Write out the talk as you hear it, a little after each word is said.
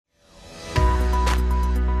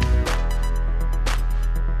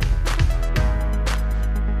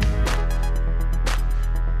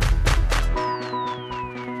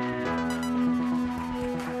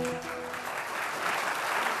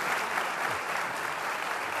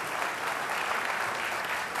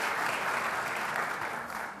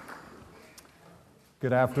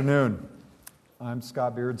Good afternoon. I'm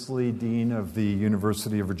Scott Beardsley, Dean of the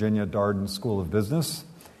University of Virginia Darden School of Business,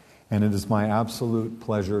 and it is my absolute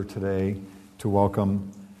pleasure today to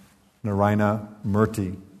welcome Narayana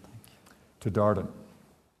Murthy to Darden.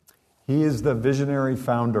 He is the visionary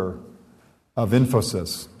founder of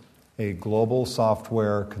Infosys, a global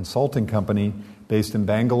software consulting company based in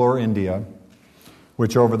Bangalore, India,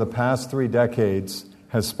 which over the past 3 decades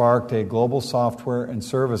has sparked a global software and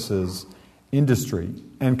services industry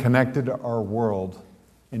and connected our world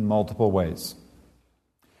in multiple ways.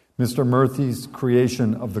 Mr. Murthy's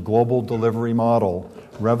creation of the global delivery model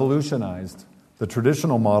revolutionized the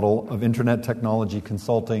traditional model of internet technology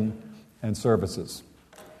consulting and services.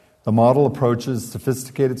 The model approaches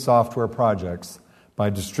sophisticated software projects by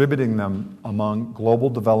distributing them among global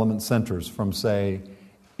development centers from, say,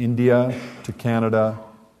 India to Canada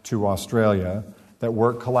to Australia that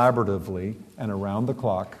work collaboratively and around the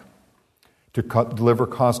clock to deliver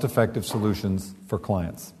cost-effective solutions for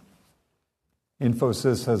clients.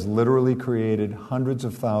 Infosys has literally created hundreds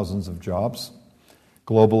of thousands of jobs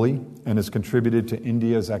globally and has contributed to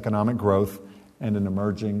India's economic growth and an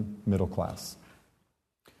emerging middle class.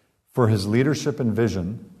 For his leadership and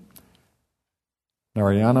vision,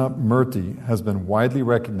 Narayana Murthy has been widely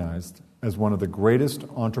recognized as one of the greatest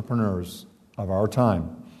entrepreneurs of our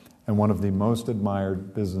time and one of the most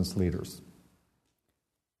admired business leaders.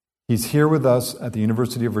 He's here with us at the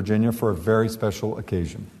University of Virginia for a very special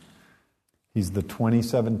occasion. He's the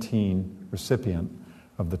 2017 recipient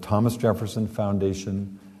of the Thomas Jefferson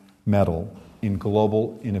Foundation Medal in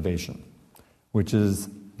Global Innovation, which is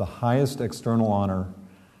the highest external honor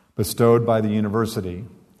bestowed by the university,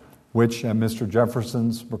 which, at Mr.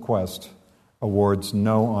 Jefferson's request, awards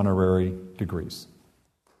no honorary degrees.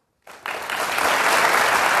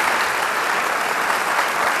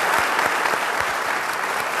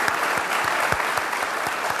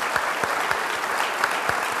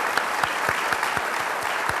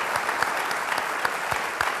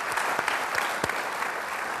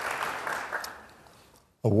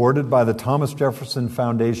 Awarded by the Thomas Jefferson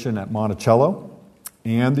Foundation at Monticello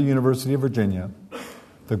and the University of Virginia,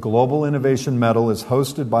 the Global Innovation Medal is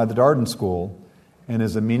hosted by the Darden School and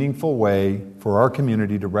is a meaningful way for our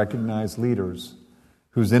community to recognize leaders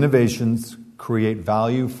whose innovations create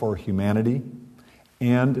value for humanity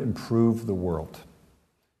and improve the world.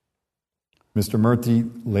 Mr. Murthy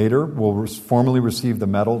later will formally receive the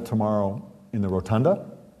medal tomorrow in the Rotunda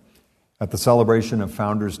at the celebration of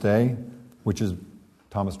Founders Day, which is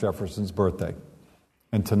Thomas Jefferson's birthday.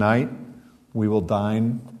 And tonight, we will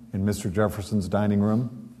dine in Mr. Jefferson's dining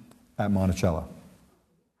room at Monticello.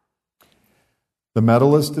 The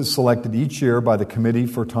medalist is selected each year by the Committee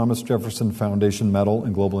for Thomas Jefferson Foundation Medal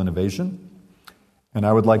in Global Innovation, and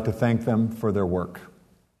I would like to thank them for their work.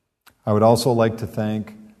 I would also like to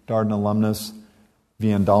thank Darden alumnus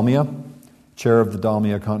Vian Dalmia, chair of the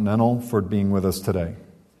Dalmia Continental, for being with us today.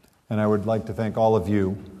 And I would like to thank all of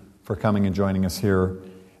you for coming and joining us here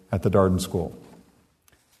at the Darden School.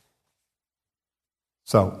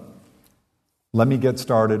 So, let me get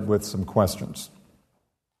started with some questions.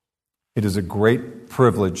 It is a great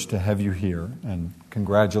privilege to have you here, and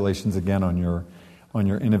congratulations again on your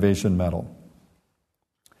Innovation Medal.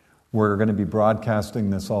 We're going to be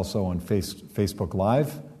broadcasting this also on Facebook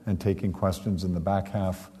Live and taking questions in the back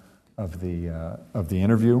half of the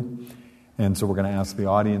interview. And so we're going to ask the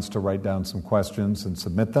audience to write down some questions and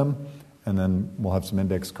submit them, and then we'll have some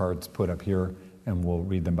index cards put up here and we'll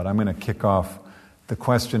read them. But I'm going to kick off the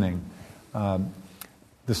questioning.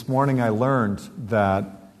 This morning I learned that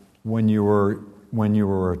when you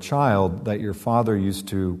were a child, that your father used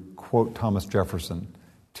to quote Thomas Jefferson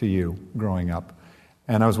to you growing up.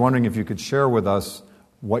 And I was wondering if you could share with us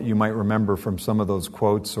what you might remember from some of those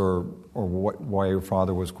quotes or why your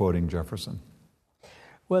father was quoting Jefferson.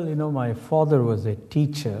 Well, my father was a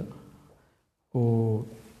teacher who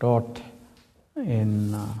taught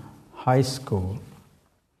in high school,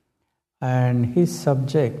 and his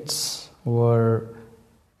subjects were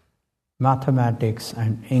mathematics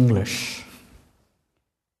and English.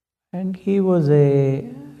 And he was a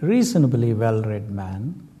reasonably well-read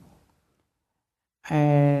man,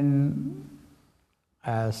 and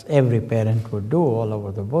as every parent would do all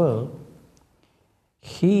over the world,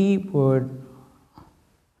 he would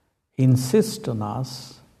insist on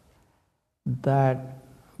us that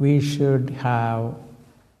we should have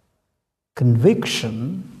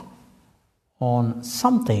conviction on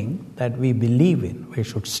something that we believe in. We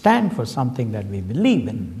should stand for something that we believe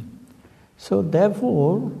in. So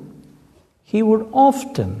therefore, he would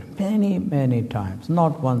often, many, many times,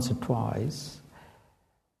 not once or twice,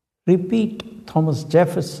 repeat Thomas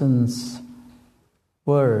Jefferson's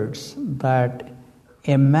words that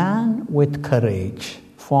a man with courage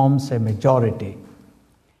forms a majority.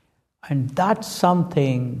 And that's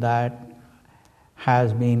something that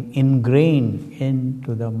has been ingrained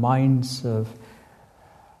into the minds of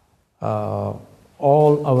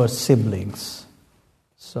all our siblings.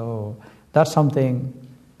 So that's something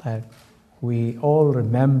that we all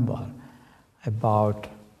remember about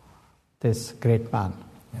this great man.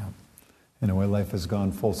 Yeah. In a way, life has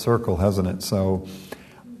gone full circle, hasn't it? So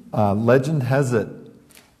legend has it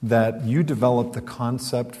that you developed the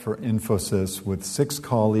concept for Infosys with 6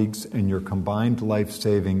 colleagues and your combined life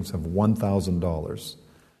savings of $1,000.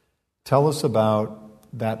 Tell us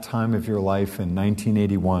about that time of your life in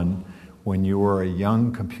 1981 when you were a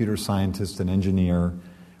young computer scientist and engineer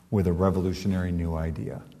with a revolutionary new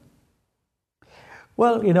idea.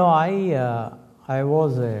 Well, I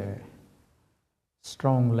was a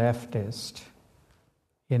strong leftist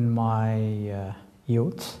in my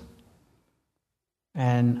youth.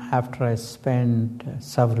 And after I spent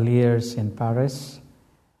several years in Paris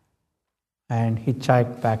and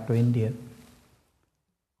hitchhiked back to India,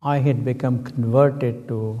 I had become converted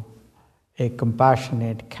to a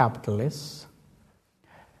compassionate capitalist.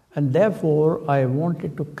 And therefore, I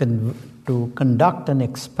wanted to conduct an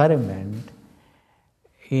experiment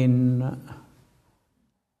in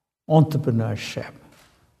entrepreneurship.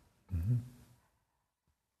 Mm-hmm.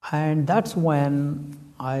 And that's when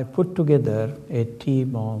I put together a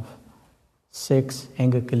team of 6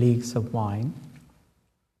 younger colleagues of mine,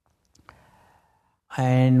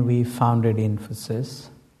 and we founded Infosys.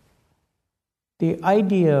 The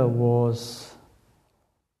idea was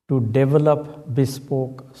to develop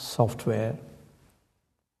bespoke software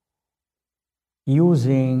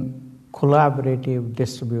using collaborative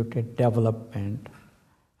distributed development,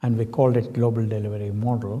 and we called it global delivery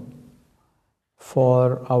model,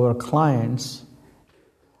 for our clients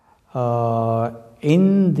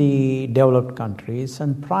in the developed countries,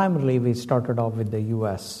 and primarily we started off with the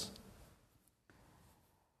US.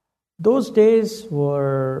 Those days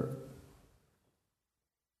were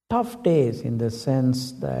tough days in the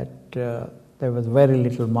sense that there was very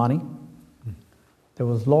little money. There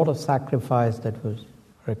was a lot of sacrifice that was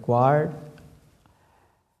required.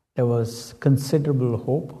 There was considerable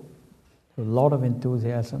hope, a lot of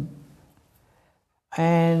enthusiasm.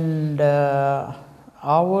 And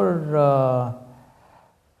our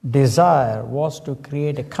desire was to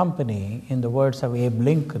create a company, in the words of Abe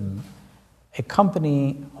Lincoln, a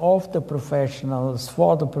company of the professionals,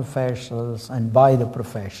 for the professionals, and by the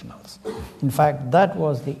professionals. In fact, that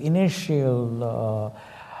was the initial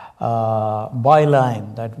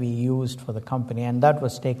byline that we used for the company, and that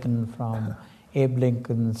was taken from Abe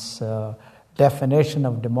Lincoln's definition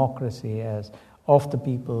of democracy as of the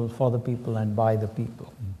people, for the people, and by the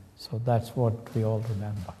people. So that's what we all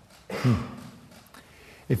remember.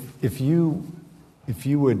 If you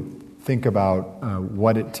would think about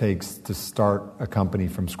what it takes to start a company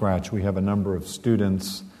from scratch, we have a number of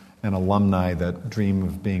students and alumni that dream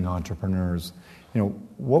of being entrepreneurs.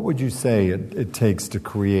 What would you say it takes to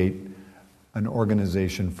create an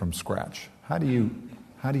organization from scratch? How do you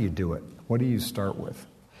do it? What do you start with?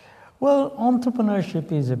 Well,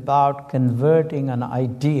 entrepreneurship is about converting an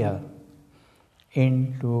idea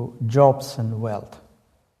into jobs and wealth.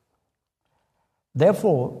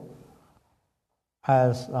 Therefore,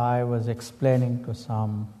 as I was explaining to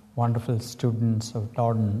some wonderful students of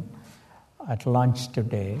Darden at lunch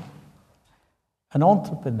today, an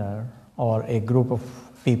entrepreneur or a group of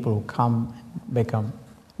people who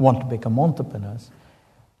want to become entrepreneurs,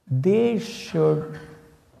 they should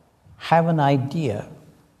have an idea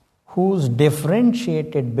whose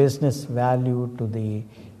differentiated business value to the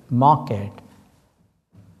market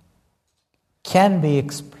can be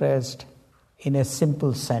expressed in a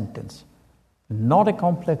simple sentence. Not a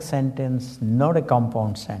complex sentence, not a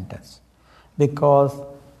compound sentence. Because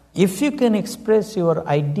if you can express your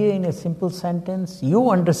idea in a simple sentence, you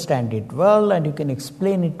understand it well and you can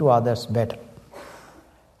explain it to others better.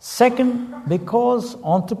 Second, because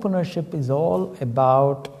entrepreneurship is all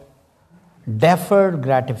about deferred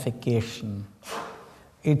gratification.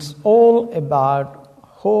 It's all about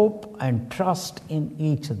hope and trust in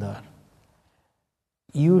each other.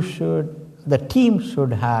 The team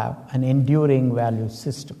should have an enduring value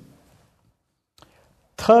system.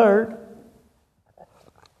 Third,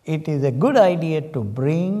 it is a good idea to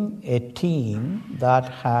bring a team that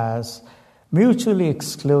has mutually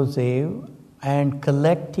exclusive and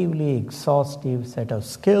collectively exhaustive set of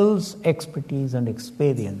skills, expertise, and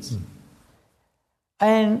experience.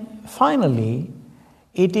 And finally,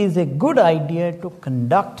 it is a good idea to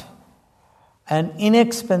conduct an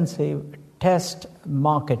inexpensive test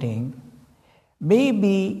marketing,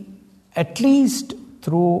 maybe at least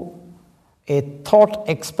through a thought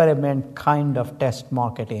experiment kind of test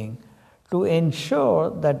marketing, to ensure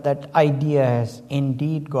that that idea has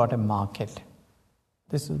indeed got a market.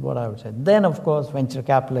 This is what I would say. Then, of course, venture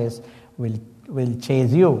capitalists will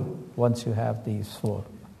chase you once you have these four.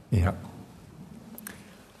 Yeah.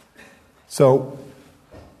 So,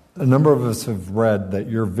 a number of us have read that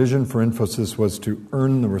your vision for Infosys was to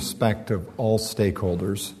earn the respect of all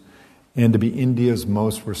stakeholders and to be India's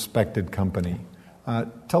most respected company.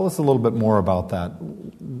 Tell us a little bit more about that.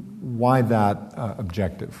 Why that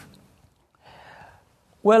objective?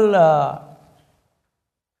 Well,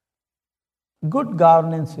 good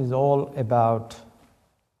governance is all about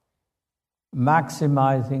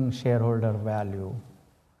maximizing shareholder value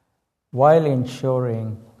while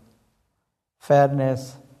ensuring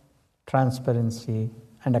fairness, transparency,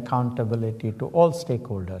 and accountability to all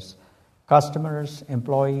stakeholders: customers,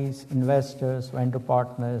 employees, investors, vendor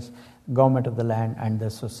partners, government of the land, and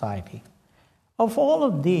the society. Of all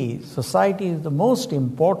of these, society is the most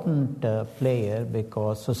important player,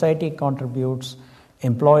 because society contributes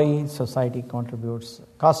employees, society contributes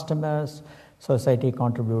customers, society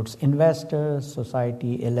contributes investors,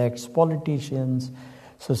 society elects politicians,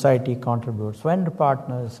 society contributes vendor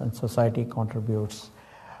partners, and society contributes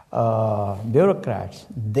bureaucrats.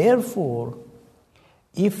 Therefore,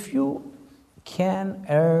 if you can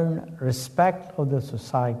earn respect of the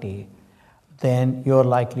society, then you're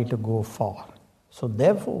likely to go far. So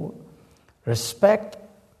therefore, respect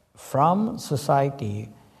from society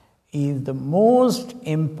is the most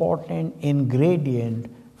important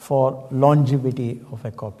ingredient for longevity of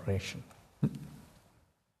a corporation.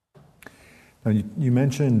 Now, you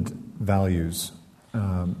mentioned values.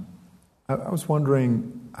 I was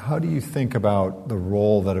wondering, how do you think about the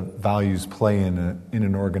role that values play in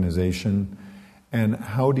an organization, and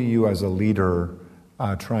how do you, as a leader,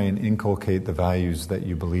 try and inculcate the values that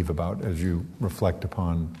you believe about as you reflect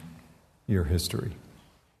upon your history?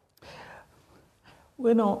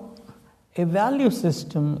 Well, a value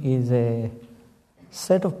system is a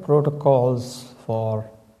set of protocols for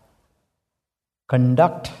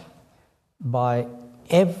conduct by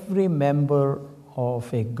every member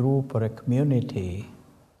of a group or a community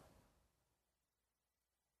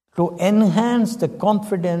to enhance the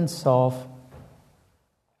confidence of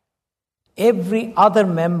every other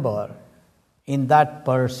member in that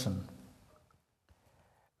person.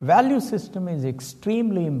 Value system is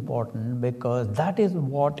extremely important because that is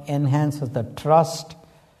what enhances the trust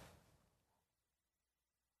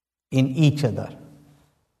in each other.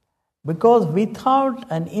 Because without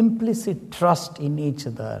an implicit trust in each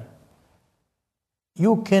other,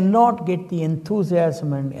 you cannot get the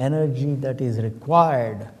enthusiasm and energy that is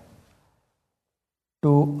required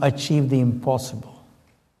to achieve the impossible,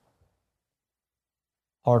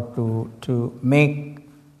 or to make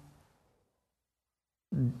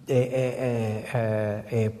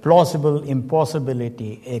a plausible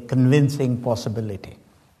impossibility a convincing possibility.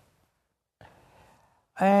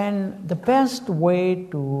 And the best way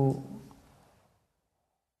to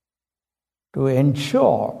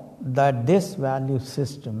ensure that this value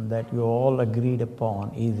system that you all agreed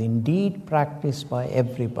upon is indeed practiced by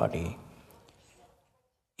everybody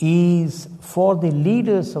is for the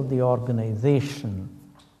leaders of the organization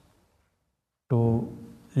to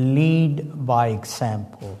lead by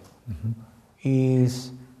example,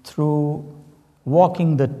 is through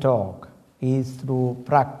walking the talk, is through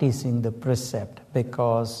practicing the precept,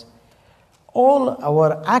 because all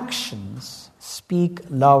our actions speak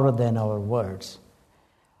louder than our words.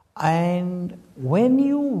 And when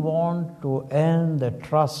you want to earn the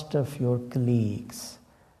trust of your colleagues,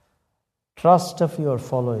 trust of your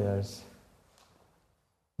followers,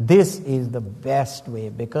 this is the best way,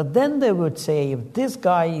 because then they would say, if this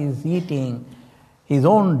guy is eating his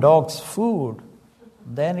own dog's food,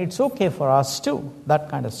 then it's okay for us too, that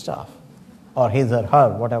kind of stuff. Or his or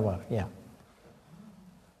her, whatever, yeah.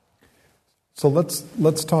 So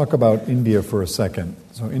let's talk about India for a second.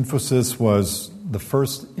 So Infosys was the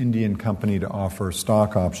first Indian company to offer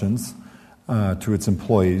stock options to its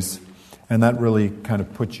employees, and that really kind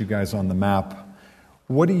of puts you guys on the map.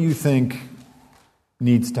 What do you think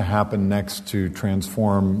needs to happen next to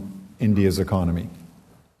transform India's economy?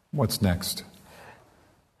 What's next?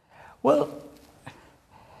 Well,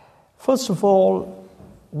 first of all,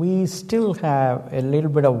 we still have a little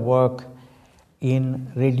bit of work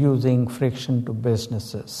in reducing friction to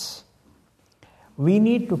businesses. We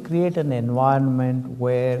need to create an environment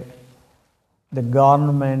where the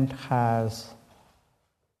government has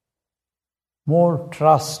more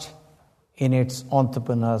trust in its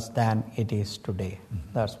entrepreneurs than it is today.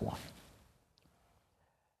 That's one.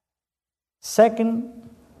 Second,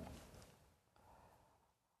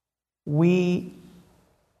 we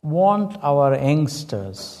want our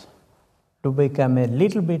youngsters to become a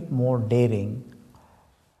little bit more daring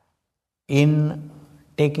in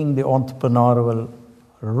taking the entrepreneurial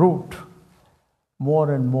route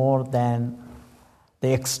more and more than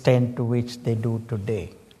the extent to which they do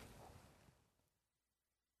today.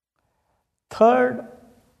 Third,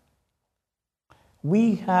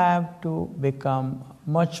 we have to become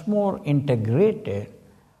much more integrated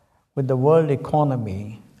with the world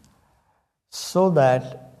economy so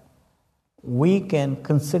that we can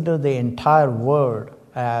consider the entire world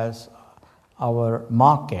as our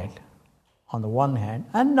market on the one hand,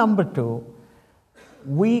 and number two,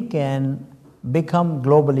 we can become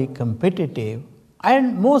globally competitive,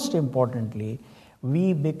 and most importantly,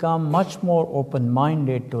 we become much more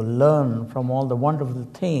open-minded to learn from all the wonderful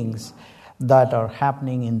things that are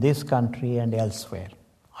happening in this country and elsewhere.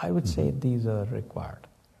 I would say these are required.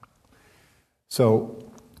 So,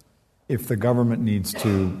 if the government needs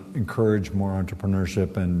to encourage more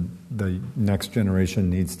entrepreneurship and the next generation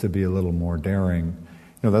needs to be a little more daring,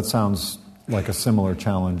 that sounds like a similar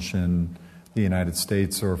challenge in the United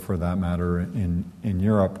States, or for that matter in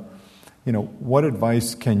Europe. What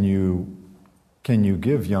advice can you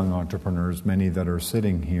give young entrepreneurs, many that are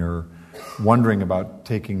sitting here wondering about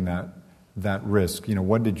taking that risk?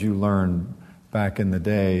 What did you learn back in the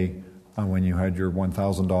day when you had your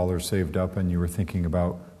 $1,000 saved up and you were thinking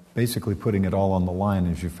about basically putting it all on the line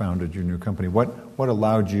as you founded your new company? What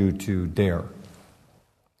allowed you to dare?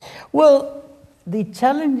 Well, the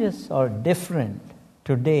challenges are different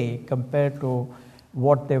today compared to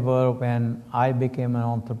what they were when I became an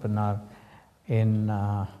entrepreneur in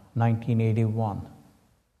 1981.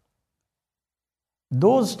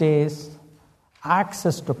 Those days,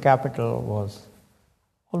 access to capital was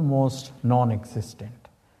almost non-existent.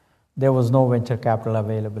 There was no venture capital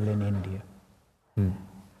available in India.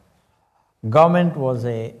 Government was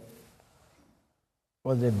a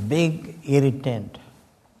big irritant.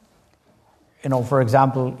 For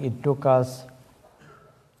example, it took us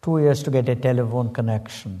 2 years to get a telephone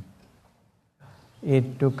connection.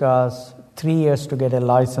 It took us 3 years to get a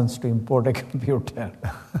license to import a computer.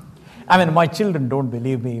 My children don't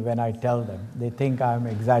believe me when I tell them. They think I'm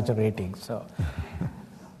exaggerating. So,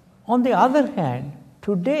 on the other hand,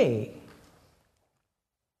 today,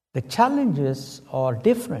 the challenges are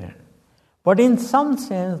different. But in some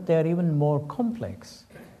sense, they are even more complex.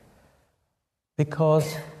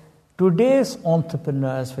 Because today's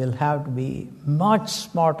entrepreneurs will have to be much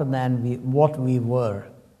smarter than what we were,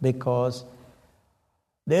 because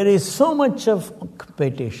there is so much of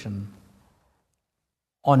competition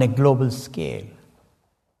on a global scale.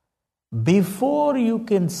 Before you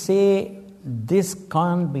can say this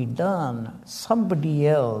can't be done, somebody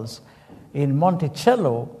else in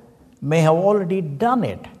Monticello may have already done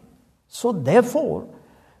it. So therefore,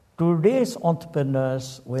 today's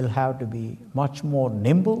entrepreneurs will have to be much more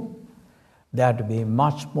nimble, they have to be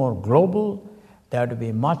much more global, they have to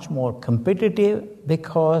be much more competitive,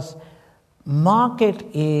 because market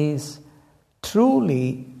is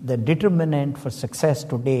truly the determinant for success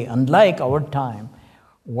today, unlike our time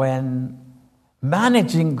when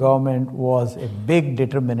managing government was a big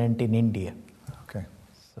determinant in India. Okay.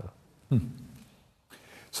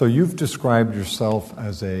 So you've described yourself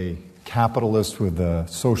as a capitalist with a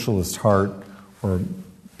socialist heart, or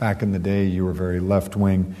back in the day you were very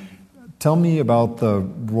left-wing. Tell me about the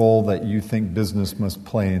role that you think business must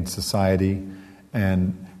play in society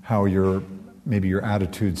and how maybe your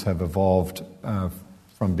attitudes have evolved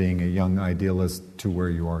from being a young idealist to where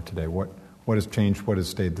you are today. What has changed? What has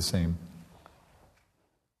stayed the same?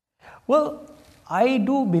 Well, I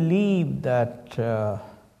do believe that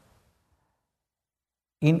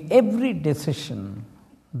in every decision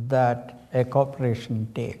that a corporation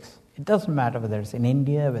takes, it doesn't matter whether it's in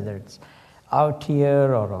India, whether it's out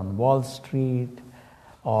here or on Wall Street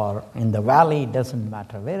or in the valley, it doesn't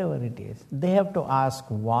matter, wherever it is, they have to ask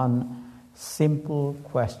one simple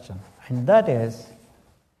question, and that is,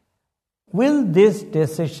 will this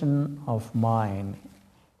decision of mine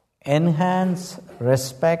enhance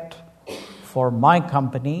respect for my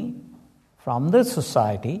company from the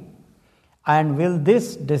society, and will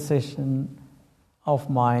this decision of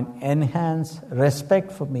mine enhance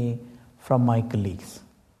respect for me from my colleagues?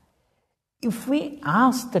 If we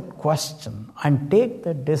ask that question and take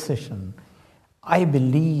that decision, I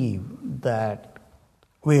believe that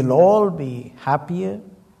we'll all be happier,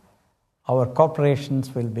 our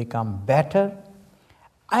corporations will become better,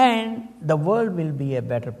 and the world will be a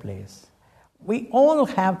better place. we all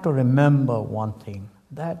have to remember one thing,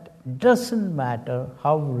 that doesn't matter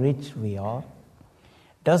how rich we are,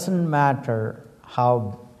 doesn't matter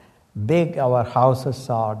how big our houses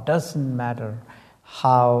are, doesn't matter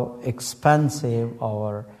how expensive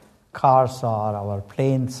our cars are, our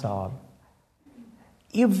planes are.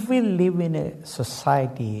 If we live in a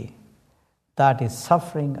society that is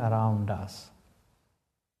suffering around us,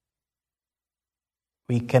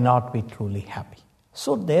 we cannot be truly happy.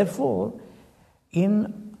 So therefore,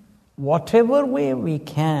 in whatever way we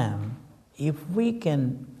can, if we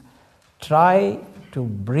can try to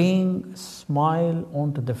bring smile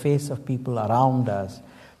onto the face of people around us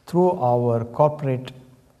through our corporate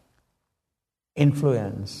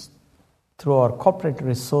influence, through our corporate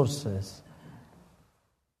resources,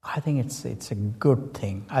 I think it's a good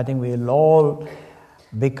thing. I think we'll all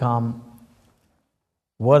become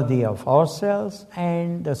worthy of ourselves,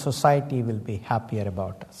 and the society will be happier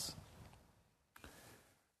about us.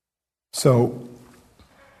 So,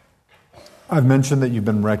 I've mentioned that you've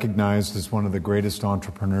been recognized as one of the greatest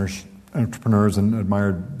entrepreneurs and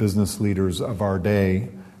admired business leaders of our day.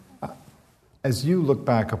 As you look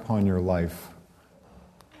back upon your life,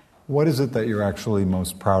 what is it that you're actually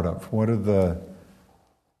most proud of? What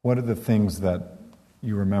are the things that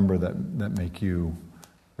you remember that make you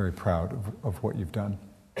very proud of what you've done?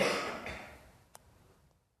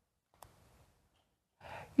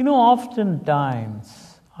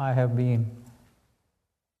 Oftentimes I have been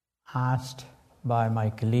asked by my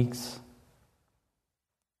colleagues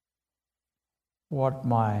what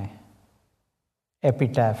my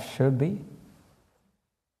epitaph should be.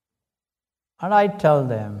 And I tell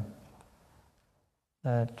them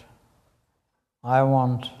that I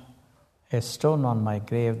want a stone on my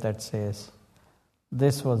grave that says,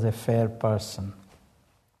 "This was a fair person."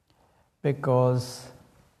 Because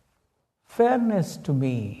fairness to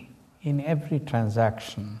me in every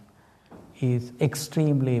transaction is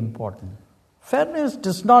extremely important. Fairness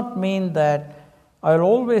does not mean that I'll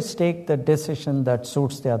always take the decision that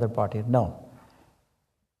suits the other party. No.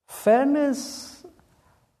 Fairness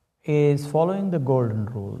is following the golden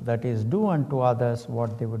rule, that is, do unto others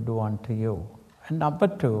what they would do unto you. And number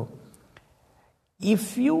two,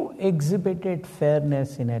 if you exhibited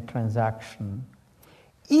fairness in a transaction,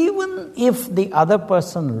 even if the other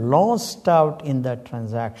person lost out in that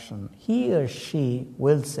transaction, he or she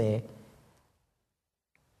will say,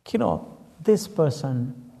 this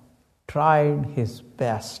person tried his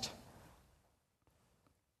best,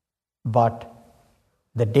 but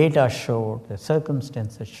the data showed, the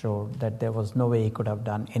circumstances showed that there was no way he could have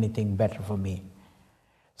done anything better for me.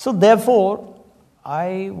 So therefore,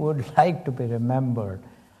 I would like to be remembered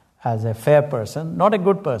as a fair person, not a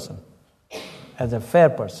good person, as a fair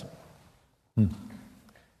person.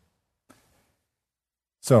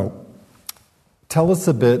 So, tell us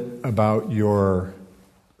a bit about your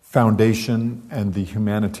foundation and the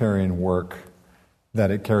humanitarian work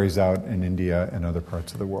that it carries out in India and other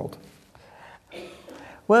parts of the world.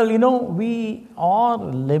 Well, we are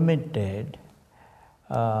limited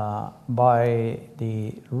by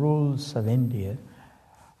the rules of India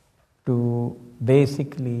to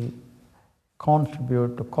basically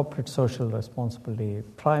contribute to corporate social responsibility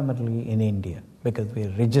primarily in India, because we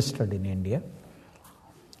are registered in India.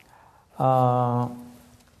 The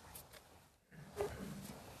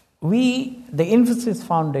Infosys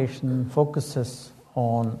Foundation focuses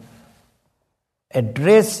on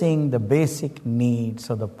addressing the basic needs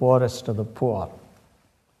of the poorest of the poor.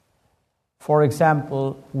 For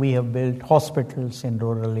example, we have built hospitals in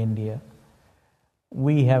rural India.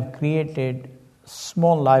 We have created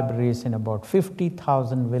small libraries in about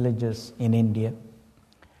 50,000 villages in India.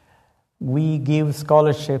 We give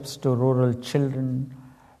scholarships to rural children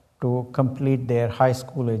to complete their high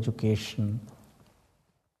school education.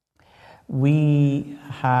 We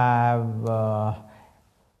have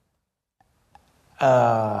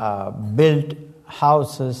built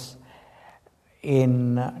houses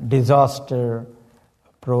in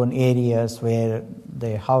disaster-prone areas where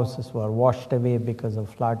the houses were washed away because of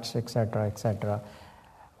floods, etc., etc.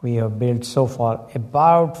 We have built so far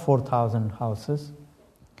about 4,000 houses.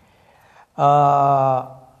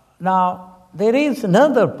 Now, there is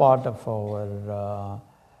another part of our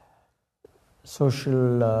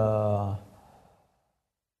social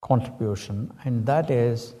contribution, and that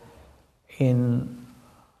is in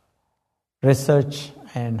research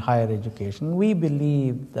and higher education. We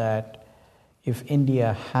believe that if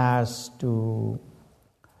India has to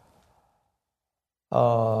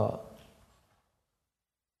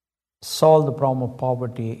solve the problem of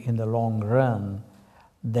poverty in the long run,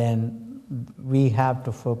 then we have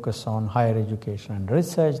to focus on higher education and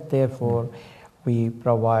research. Therefore, we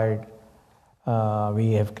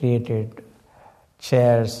have created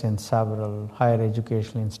chairs in several higher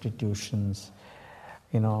educational institutions.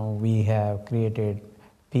 We have created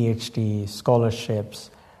PhD scholarships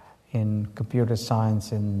in computer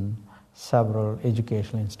science in several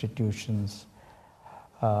educational institutions,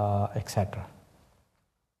 etc.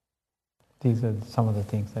 These are some of the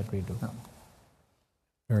things that we do.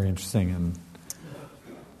 Very interesting and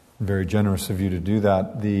very generous of you to do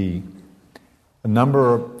that. A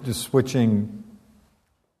number of, just switching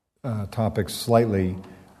topics slightly,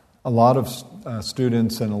 a lot of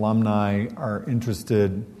students and alumni are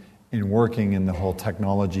interested in working in the whole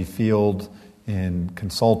technology field, in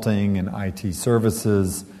consulting and IT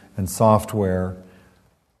services and software.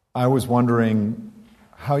 I was wondering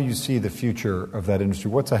how you see the future of that industry.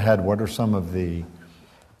 What's ahead? What are some of the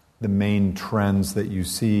main trends that you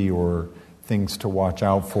see, or things to watch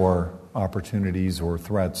out for, opportunities or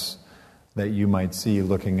threats that you might see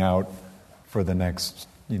looking out for the next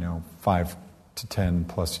 5 to 10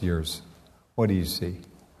 plus years? What do you see?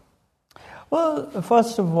 Well,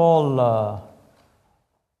 first of all,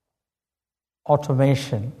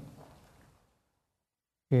 automation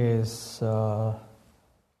is a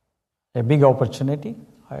big opportunity.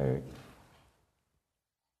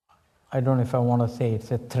 I don't know if I want to say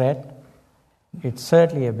it's a threat. It's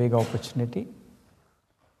certainly a big opportunity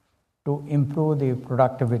to improve the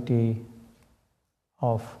productivity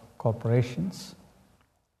of corporations.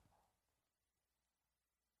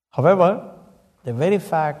 However, the very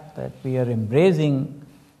fact that we are embracing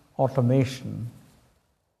automation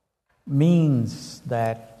means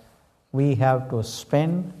that we have to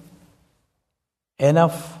spend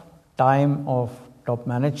enough time of top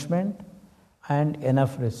management and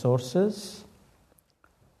enough resources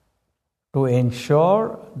to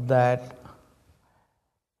ensure that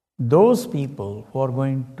those people who are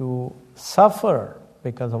going to suffer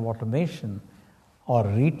because of automation are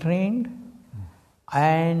retrained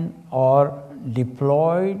and are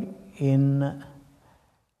deployed in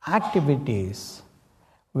activities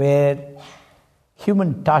where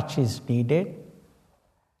human touch is needed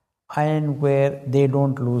and where they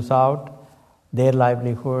don't lose out their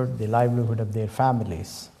livelihood, the livelihood of their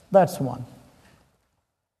families. That's one.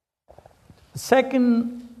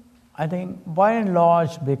 Second, I think by and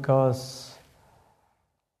large, because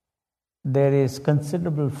there is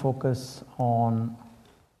considerable focus on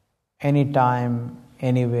anytime,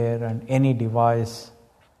 anywhere, and any device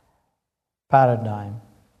paradigm,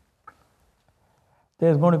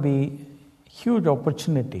 there's going to be huge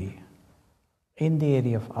opportunity in the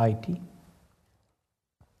area of IT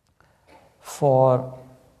for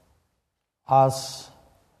us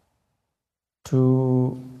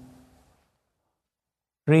to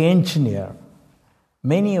re-engineer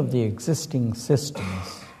many of the existing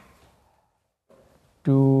systems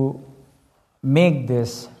to make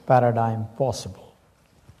this paradigm possible.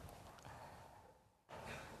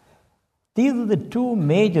 These are the two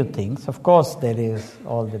major things. Of course, there is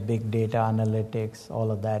all the big data analytics, all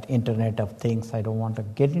of that, Internet of Things. I don't want to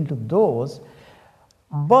get into those.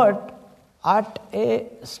 But at a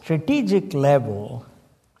strategic level,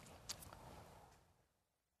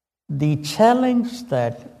 the challenge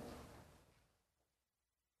that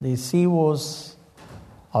the CEOs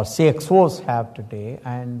or CXOs have today,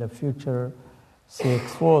 and the future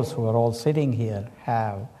CXOs who are all sitting here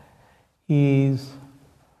have, is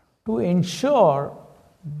to ensure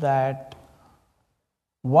that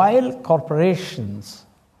while corporations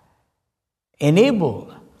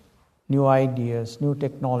enable new ideas, new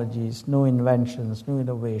technologies, new inventions, new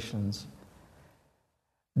innovations,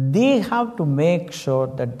 they have to make sure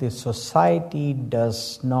that the society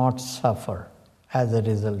does not suffer as a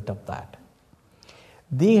result of that.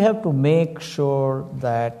 They have to make sure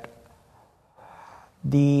that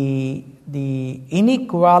the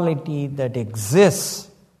inequality that exists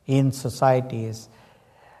in societies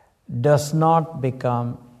does not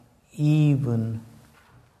become even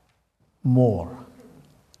more.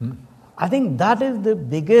 I think that is the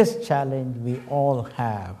biggest challenge we all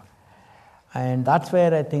have. And that's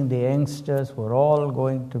where I think the youngsters were all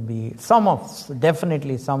going to be,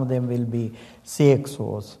 definitely some of them will be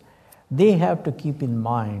CXOs. They have to keep in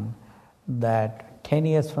mind that 10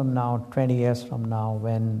 years from now, 20 years from now,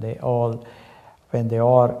 when they are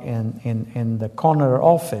in the corner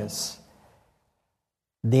office,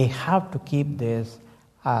 they have to keep this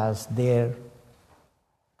as their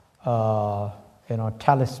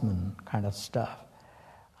talisman kind of stuff.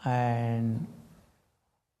 And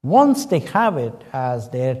once they have it as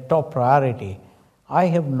their top priority, I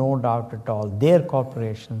have no doubt at all their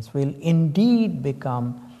corporations will indeed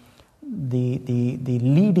become the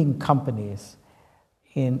leading companies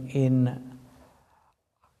in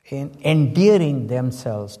endearing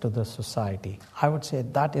themselves to the society. I would say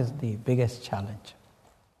that is the biggest challenge.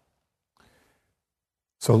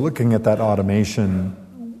 So looking at that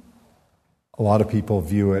automation, a lot of people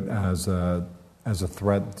view it as a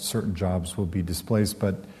threat. Certain jobs will be displaced,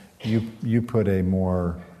 but you put a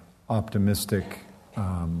more optimistic,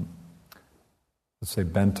 let's say,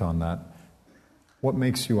 bent on that. What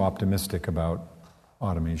makes you optimistic about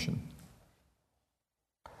automation?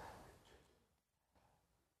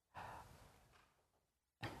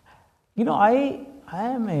 I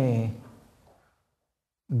am a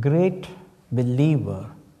great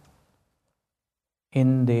believer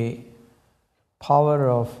in the power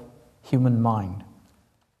of human mind.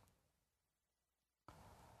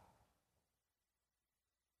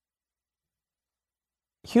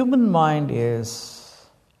 Human mind is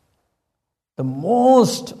the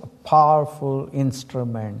most powerful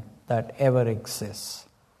instrument that ever exists.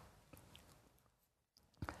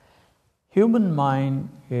 Human mind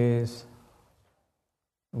is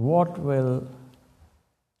what will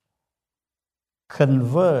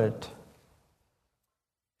convert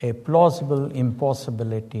a plausible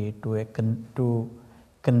impossibility to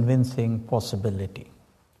convincing possibility.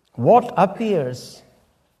 What appears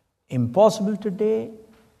impossible today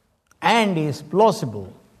and is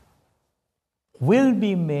plausible will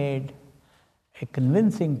be made a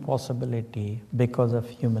convincing possibility because of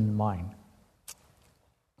human mind.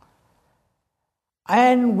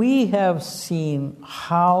 And we have seen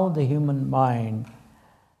how the human mind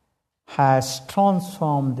has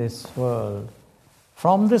transformed this world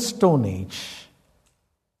from the Stone Age,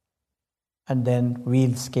 and then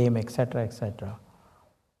wheels came, etc.,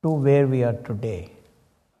 to where we are today.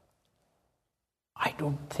 I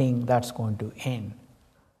don't think that's going to end.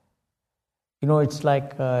 It's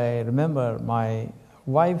like I remember my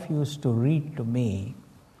wife used to read to me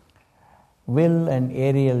Will and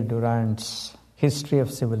Ariel Durant's History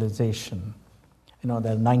of Civilization.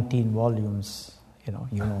 There are 19 volumes. You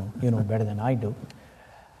know better than I do.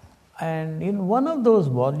 And in one of those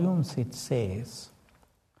volumes, it says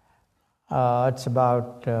it's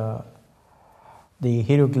about the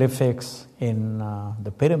hieroglyphics in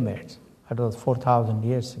the pyramids. That was 4,000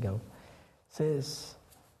 years ago. It says,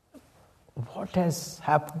 what has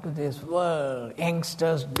happened to this world?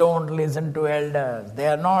 Youngsters don't listen to elders. They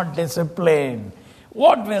are not disciplined.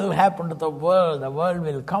 What will happen to the world? The world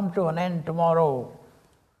will come to an end tomorrow.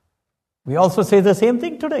 We also say the same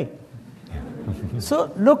thing today.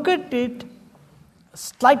 So look at it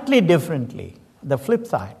slightly differently, the flip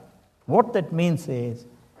side. What that means is,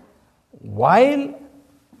 while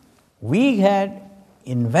we had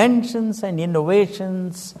inventions and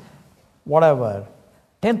innovations,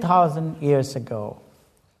 10,000 years ago,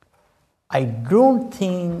 I don't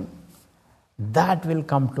think that will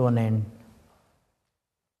come to an end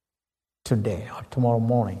today or tomorrow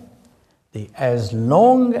morning. As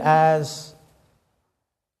long as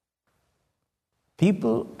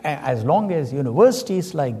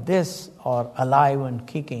universities like this are alive and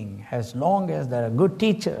kicking, as long as there are good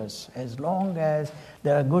teachers, as long as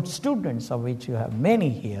there are good students, of which you have many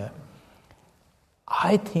here,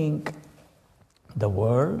 I think the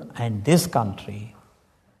world and this country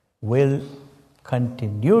will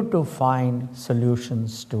continue to find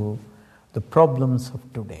solutions to the problems of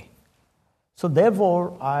today. So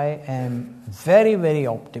therefore, I am very, very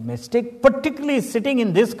optimistic, particularly sitting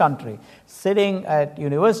in this country, sitting at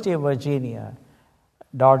University of Virginia,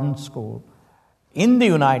 Darden School, in the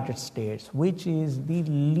United States, which is the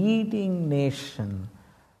leading nation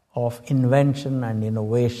of invention and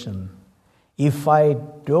innovation. If I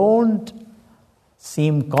don't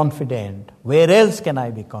seem confident, where else can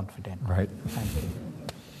I be confident? Right. Thank you.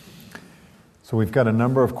 So we've got a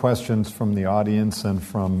number of questions from the audience and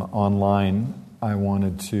from online. I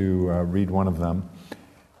wanted to read one of them.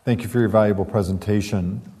 Thank you for your valuable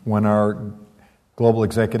presentation. When our Global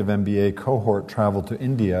Executive MBA cohort traveled to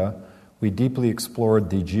India, we deeply explored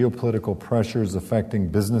the geopolitical pressures affecting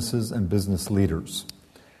businesses and business leaders.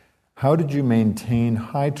 How did you maintain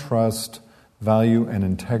high trust, value, and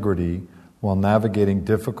integrity while navigating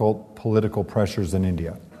difficult political pressures in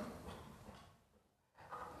India?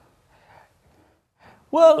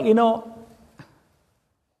 Well,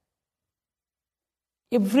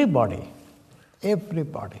 everybody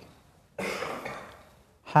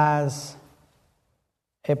has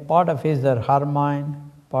a part of his or her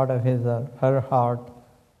mind, part of his or her heart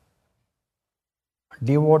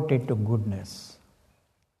devoted to goodness.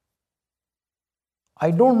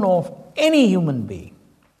 I don't know of any human being,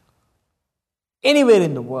 anywhere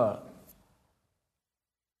in the world,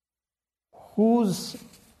 whose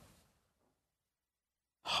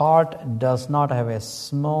heart does not have a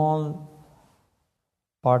small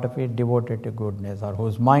part of it devoted to goodness, or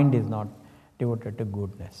whose mind is not devoted to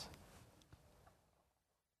goodness.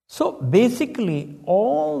 So basically,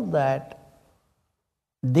 all that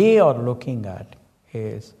they are looking at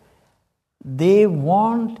is they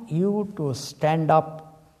want you to stand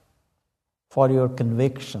up for your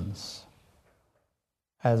convictions.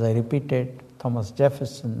 As I repeated Thomas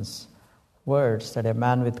Jefferson's words that a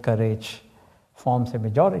man with courage forms a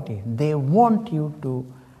majority. They want you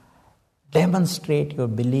to demonstrate your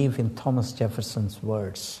belief in Thomas Jefferson's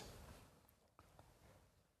words.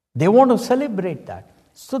 They want to celebrate that.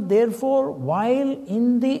 So therefore, while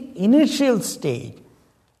in the initial stage,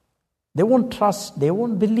 they won't trust, they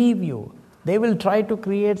won't believe you. They will try to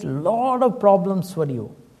create a lot of problems for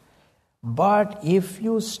you. But if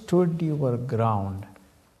you stood your ground,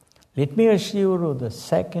 let me assure you, the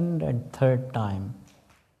second and third time,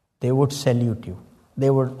 they would salute you. They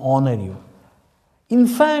would honor you. In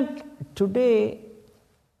fact, today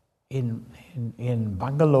in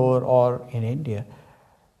Bangalore or in India,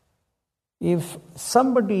 if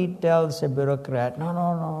somebody tells a bureaucrat,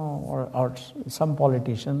 no, or some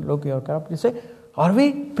politician, look, you're corrupt, you say, are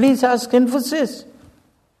we? Please ask Infosys.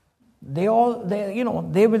 They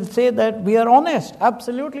will say that we are honest,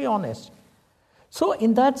 absolutely honest. So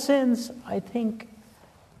in that sense, I think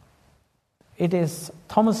it is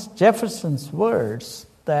Thomas Jefferson's words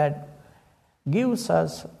that gives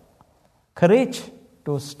us courage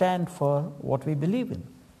to stand for what we believe in.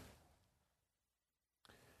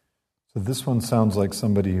 So this one sounds like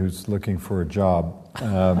somebody who's looking for a job.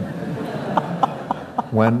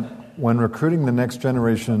 When recruiting the next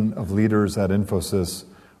generation of leaders at Infosys,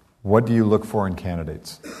 what do you look for in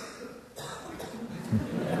candidates?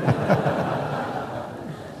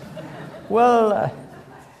 Well,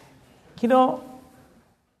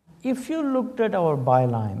 if you looked at our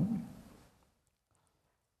byline,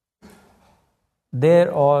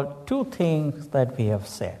 there are two things that we have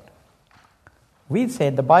said. We say,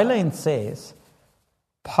 the byline says,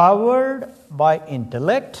 powered by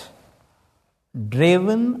intellect,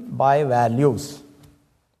 driven by values.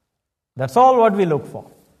 That's all what we look for.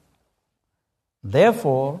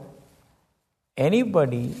 Therefore,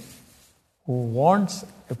 anybody who wants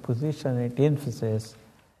a position at Infosys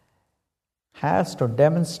has to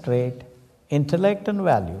demonstrate intellect and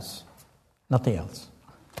values, nothing else.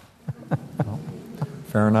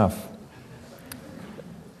 Fair enough.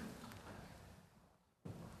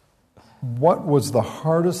 What was the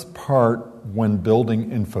hardest part when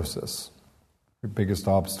building Infosys? Your biggest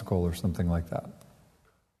obstacle or something like that?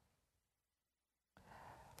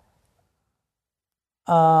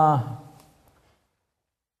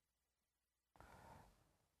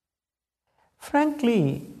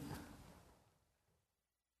 Frankly,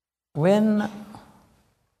 when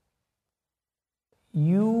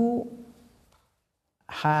you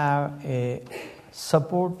have a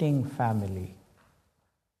supporting family,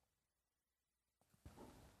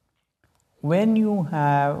 when you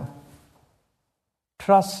have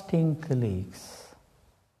trusting colleagues,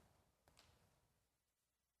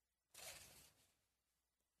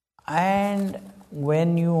 and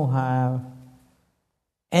when you have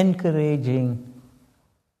encouraging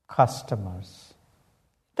customers,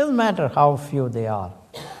 it doesn't matter how few they are,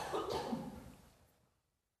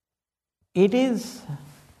 it is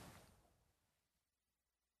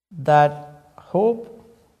that hope,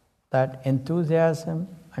 that enthusiasm,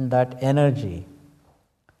 and that energy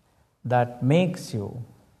that makes you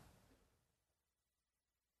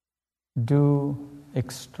do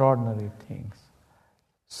extraordinary things.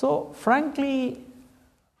 So, frankly,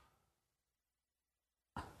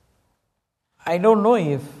 I don't know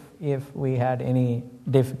if we had any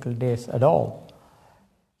difficult days at all.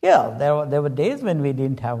 Yeah, there were days when we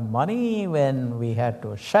didn't have money, when we had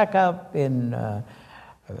to shack up in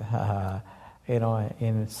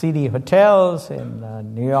seedy hotels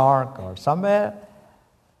in New York or somewhere.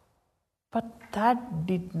 But that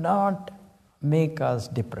did not make us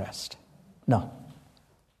depressed. No.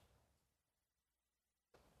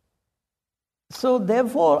 So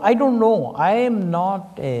therefore, I don't know. I am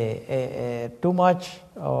not too much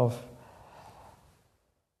of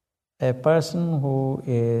a person who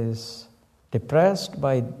is depressed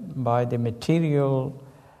by the material,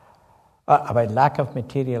 by lack of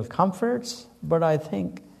material comforts. But I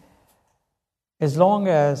think as long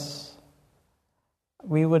as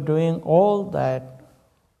we were doing all that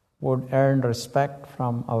would earn respect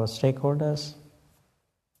from our stakeholders,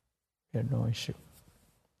 we had no issue.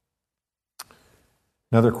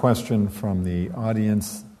 Another question from the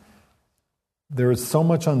audience. There is so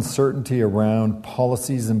much uncertainty around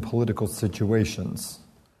policies and political situations.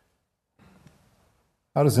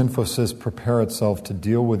 How does Infosys prepare itself to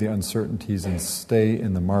deal with the uncertainties and stay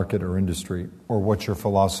in the market or industry? Or what's your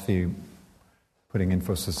philosophy, putting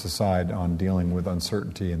Infosys aside, on dealing with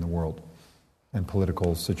uncertainty in the world and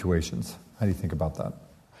political situations? How do you think about that?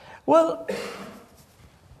 Well,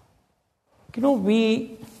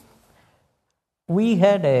 we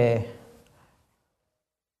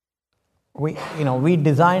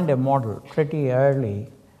designed a model pretty early,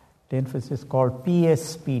 the Infosys called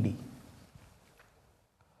PSPD.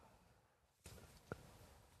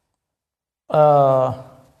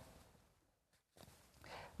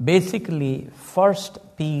 Basically, first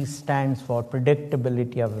P stands for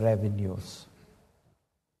predictability of revenues.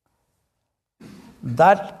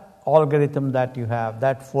 That algorithm that you have,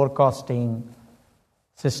 that forecasting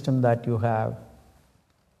system that you have,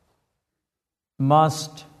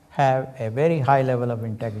 must have a very high level of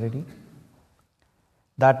integrity.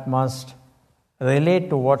 That must relate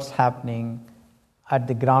to what's happening at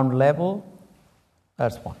the ground level.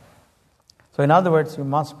 That's one. So in other words, you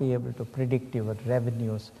must be able to predict your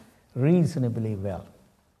revenues reasonably well.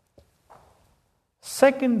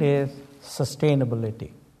 Second is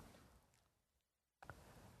sustainability.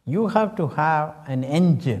 You have to have an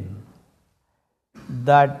engine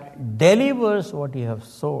that delivers what you have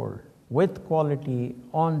sold with quality,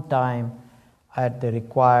 on time, at the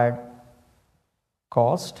required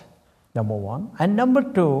cost, number one. And number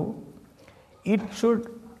two, it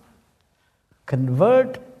should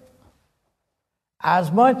convert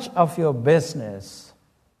as much of your business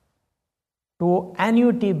to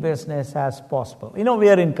annuity business as possible. We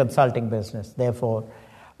are in consulting business, therefore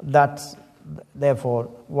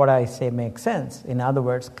what I say makes sense. In other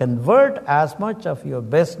words, convert as much of your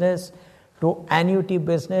business to annuity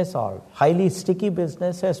business or highly sticky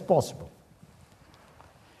business as possible.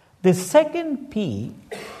 The second P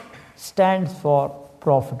stands for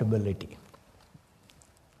profitability.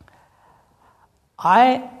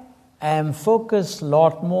 I am focused a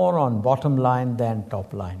lot more on bottom line than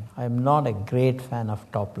top line. I am not a great fan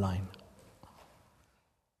of top line.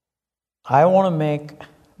 I want to make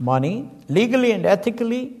money, legally and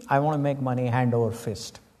ethically, I want to make money hand over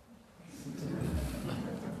fist.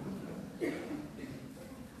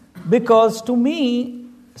 Because to me,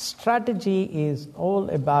 strategy is all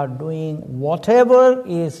about doing whatever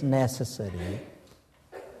is necessary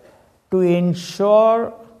to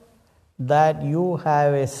ensure that you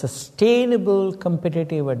have a sustainable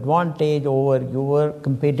competitive advantage over your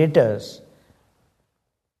competitors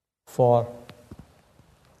for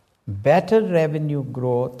better revenue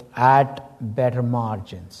growth at better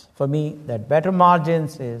margins. For me, that better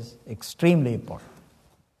margins is extremely important.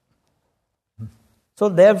 So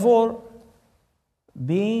therefore,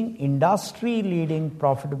 being industry-leading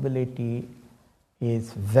profitability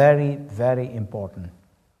is very, very important.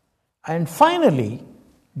 And finally,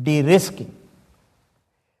 de-risking.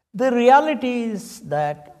 The reality is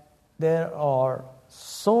that there are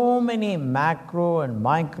so many macro and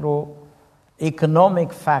micro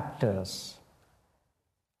economic factors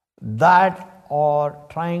that are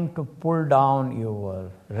trying to pull down your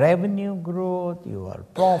revenue growth, your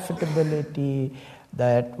profitability,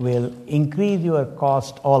 that will increase your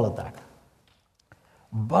cost, all of that.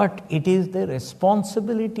 But it is the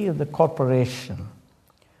responsibility of the corporation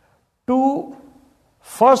to,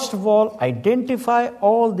 first of all, identify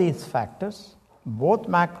all these factors, both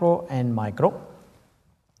macro and micro,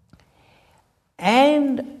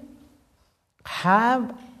 and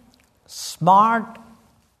have smart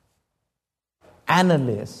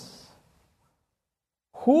analysts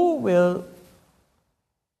who will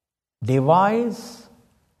devise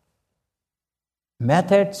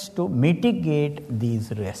methods to mitigate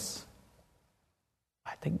these risks.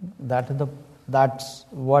 I think that's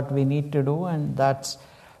what we need to do, and that's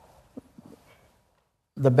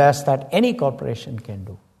the best that any corporation can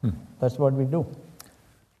do. That's what we do.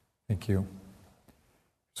 Thank you.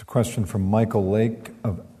 There's a question from Michael Lake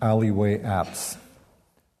of Alleyway Apps.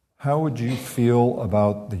 How would you feel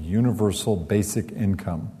about the universal basic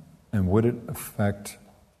income, and would it affect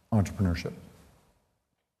entrepreneurship?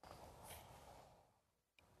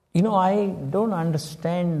 I don't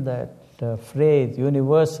understand that phrase,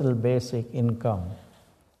 universal basic income.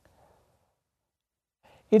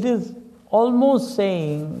 It is almost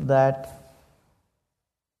saying that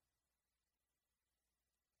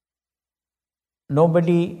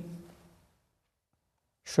nobody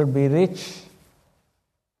should be rich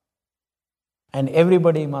and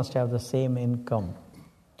everybody must have the same income.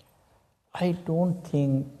 I don't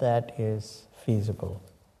think that is feasible.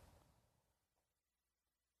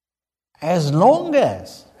 As long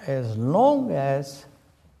as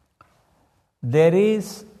there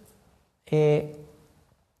is a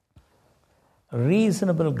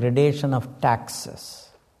reasonable gradation of taxes,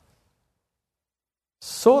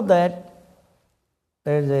 so that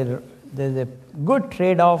there's a good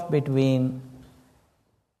trade-off between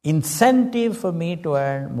incentive for me to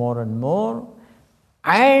earn more and more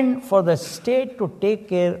and for the state to take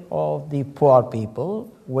care of the poor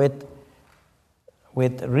people with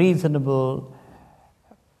reasonable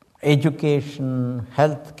education,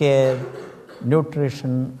 health care,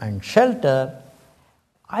 nutrition and shelter.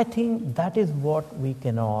 I think that is what we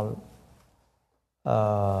can all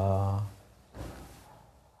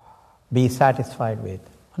be satisfied with.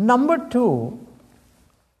 Number two,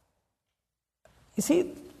 you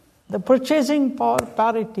see, the purchasing power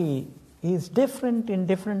parity is different in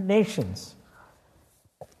different nations.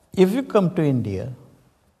 If you come to India,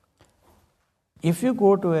 if you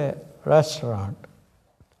go to a restaurant,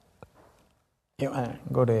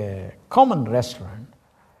 go to a common restaurant,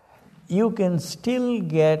 you can still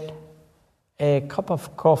get a cup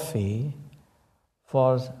of coffee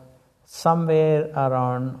for somewhere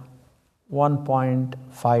around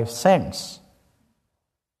 1.5 cents.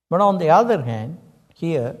 But on the other hand,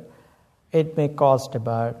 here, it may cost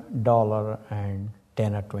about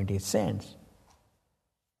 $1.10 or 20 cents.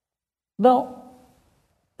 Now,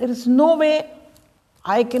 there is no way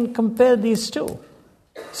I can compare these two.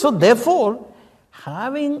 So therefore,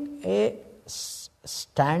 having a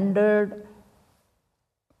standard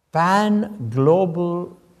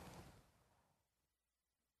pan-global,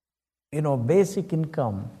 basic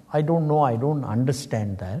income, I don't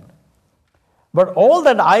understand that. But all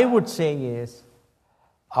that I would say is,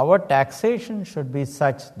 our taxation should be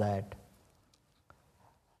such that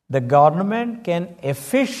the government can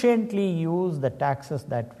efficiently use the taxes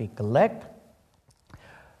that we collect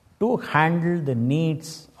to handle the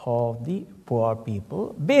needs of the poor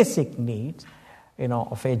people, basic needs,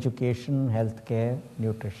 of education, healthcare,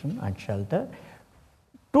 nutrition, and shelter,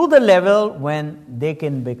 to the level when they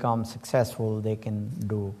can become successful, they can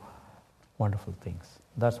do wonderful things.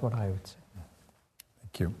 That's what I would say.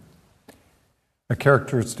 Thank you. A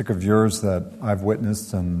characteristic of yours that I've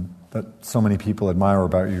witnessed and that so many people admire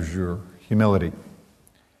about you is your humility.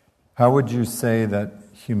 How would you say that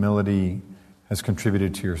humility has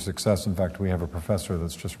contributed to your success? In fact, we have a professor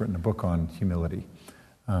that's just written a book on humility.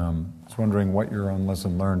 I was wondering what your own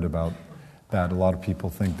lesson learned about that. A lot of people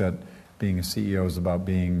think that being a CEO is about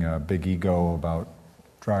being a big ego, about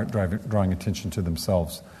drawing attention to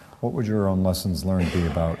themselves. What would your own lessons learned be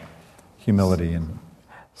about humility and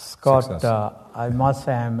Scott, I must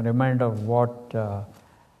say I'm reminded of what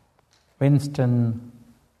Winston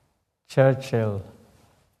Churchill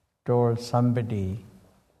told somebody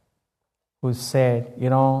who said,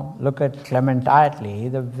 look at Clement Attlee,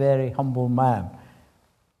 he's a very humble man.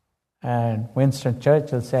 And Winston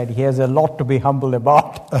Churchill said, he has a lot to be humble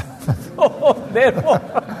about. So, therefore,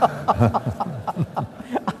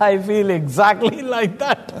 I feel exactly like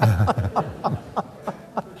that.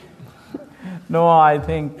 No, I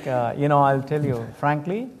think, I'll tell you,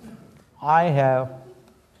 frankly, I have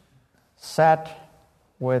sat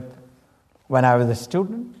when I was a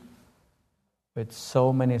student, with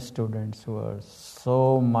so many students who are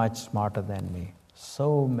so much smarter than me,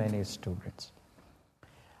 so many students.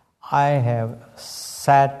 I have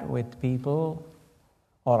sat with people,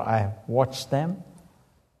 or I have watched them,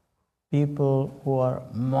 people who are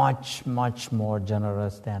much, much more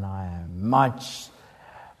generous than I am, much,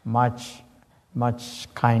 much, much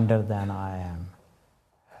kinder than I am.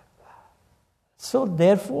 So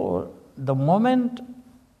therefore, the moment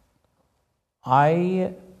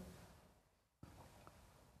I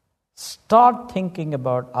start thinking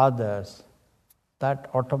about others, that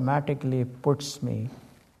automatically puts me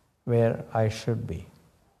where I should be.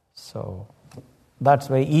 So that's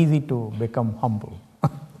very easy to become humble.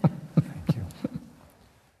 Thank you.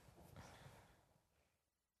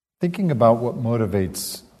 Thinking about what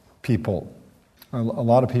motivates people, a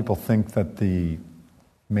lot of people think that the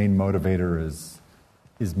main motivator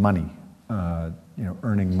is money,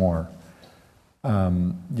 earning more.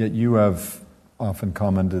 Yet you have often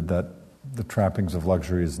commented that the trappings of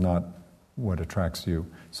luxury is not what attracts you.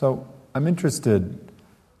 So I'm interested,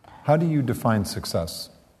 how do you define success?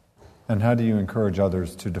 And how do you encourage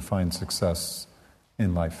others to define success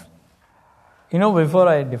in life? Before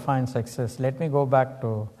I define success, let me go back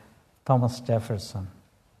to Thomas Jefferson.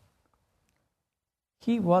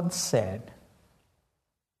 He once said,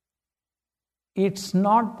 it's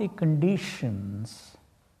not the conditions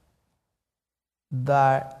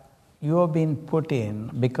that you have been put in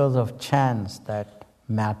because of chance that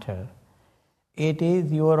matter. It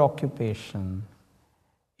is your occupation,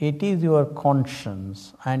 it is your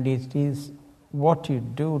conscience, and it is what you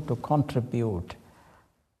do to contribute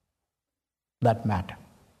that matter.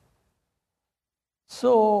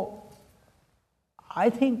 So, I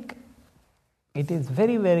think it is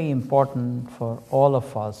very, very important for all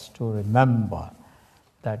of us to remember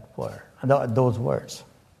that word, those words.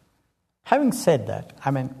 Having said that,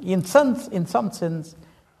 in some sense,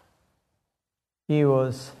 he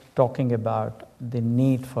was talking about the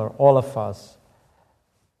need for all of us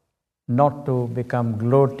not to become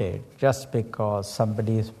gloated just because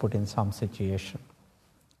somebody is put in some situation.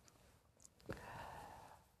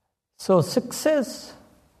 So success,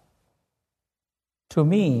 to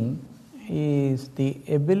me, is the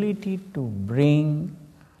ability to bring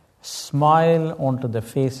smile onto the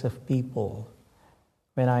face of people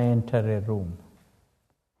when I enter a room.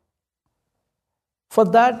 For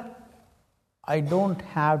that, I don't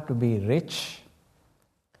have to be rich,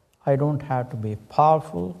 I don't have to be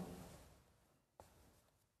powerful,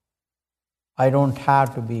 I don't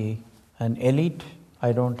have to be an elite,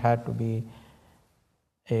 I don't have to be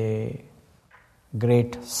a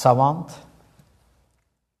great savant.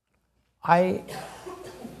 I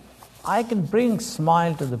can bring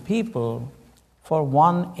smile to the people for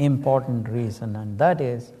one important reason, and that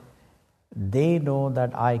is they know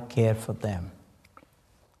that I care for them.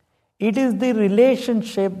 It is the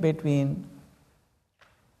relationship between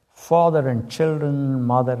father and children,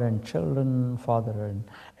 father and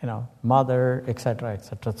mother, etc.,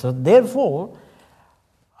 etc. So therefore,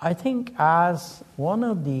 I think as one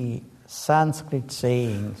of the Sanskrit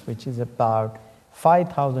sayings, which is about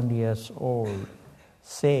 5,000 years old,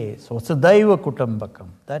 says, Vasudhaiva Kutumbakam.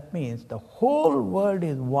 That means the whole world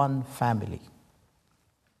is one family.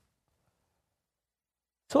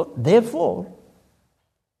 So therefore,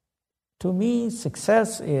 to me,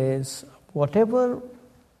 success is whatever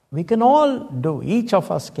we can all do, each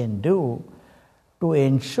of us can do, to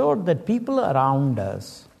ensure that people around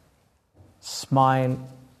us smile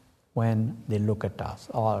when they look at us,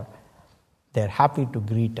 or they're happy to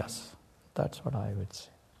greet us. That's what I would say.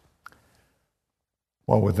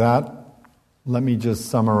 Well, with that, let me just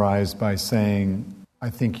summarize by saying I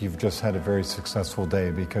think you've just had a very successful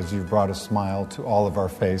day because you've brought a smile to all of our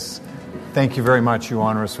face. Thank you very much. You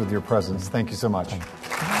honor us with your presence. Thank you so much.